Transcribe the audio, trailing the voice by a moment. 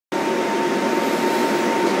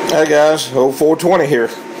Hey guys, old 420 here.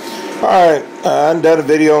 Alright, I haven't done a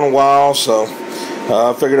video in a while, so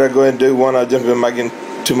I figured I'd go ahead and do one. I've just been making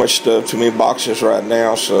too much stuff, too many boxes right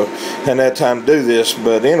now, so hadn't had time to do this.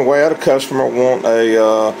 But anyway, I had a customer want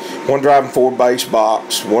a one driving Ford base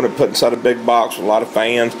box, wanted put inside a big box with a lot of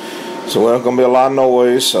fans. So well, going to be a lot of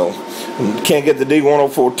noise, so can't get the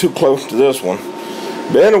D104 too close to this one.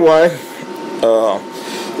 But anyway,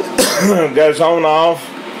 goes on off.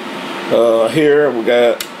 Here we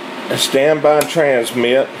got a standby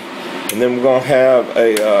transmit, and then we're going to have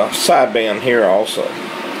a sideband here also.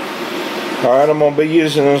 Alright, I'm going to be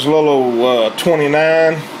using this little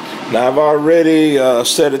 29. Now I've already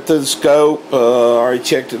set it through the scope, already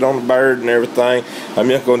checked it on the bird and everything. I'm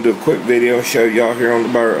just going to do a quick video and show y'all here on the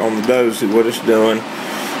bird, on the dozy, what it's doing.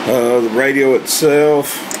 The radio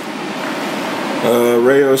itself,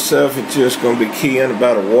 it's just going to be keying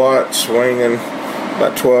about a watt, swinging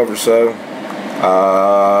about 12 or so.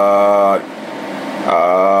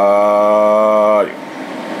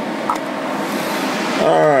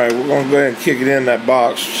 Alright, we're going to go ahead and kick it in that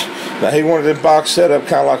box. Now he wanted this box set up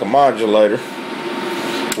kind of like a modulator,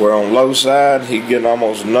 where on low side he's getting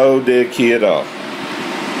almost no dead key at all.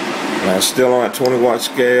 Now it's still on a 20 watt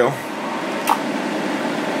scale.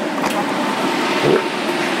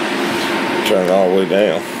 Turn it all the way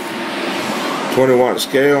down. 20 watt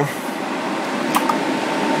scale.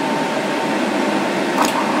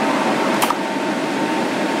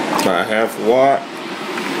 About half a watt.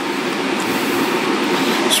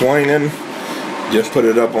 Swinging. Just put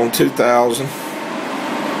it up on 2000.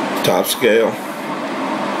 Top scale.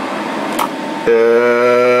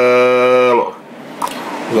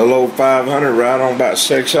 Little old 500 right on about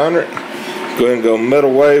 600. Go ahead and go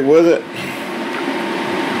middle way with it.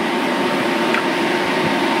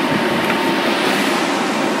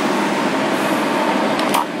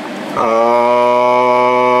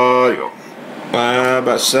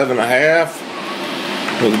 About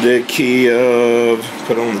 7.5 with a dead key of,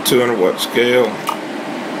 put on the 200 watt scale,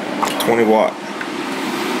 20 watt.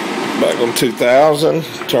 Back on 2000,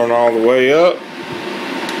 turn all the way up.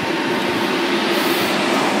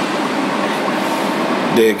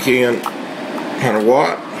 Dead key in 100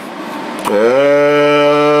 watt.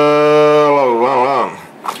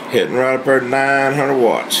 Hitting right up there at 900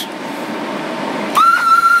 watts.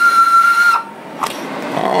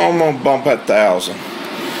 I'm gonna bump at 1,000.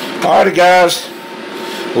 Alrighty guys,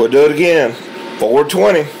 we'll do it again.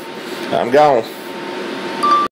 420. I'm gone.